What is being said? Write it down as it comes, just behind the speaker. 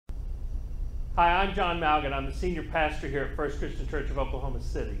Hi, I'm John Malget. I'm the senior pastor here at First Christian Church of Oklahoma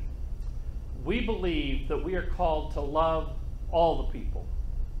City. We believe that we are called to love all the people.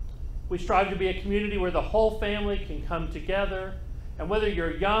 We strive to be a community where the whole family can come together, and whether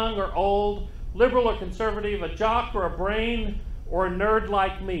you're young or old, liberal or conservative, a jock or a brain, or a nerd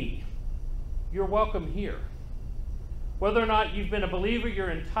like me, you're welcome here. Whether or not you've been a believer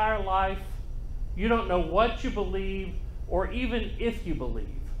your entire life, you don't know what you believe, or even if you believe,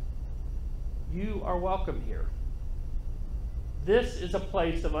 you are welcome here. This is a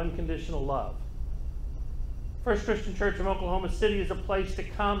place of unconditional love. First Christian Church of Oklahoma City is a place to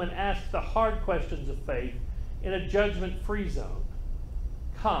come and ask the hard questions of faith in a judgment-free zone.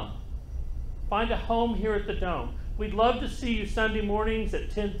 Come. Find a home here at the Dome. We'd love to see you Sunday mornings at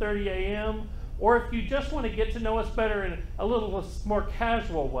 10:30 a.m., or if you just want to get to know us better in a little more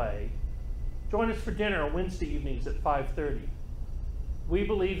casual way, join us for dinner on Wednesday evenings at 5:30. We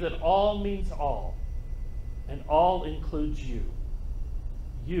believe that all means all, and all includes you.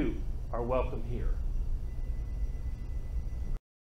 You are welcome here.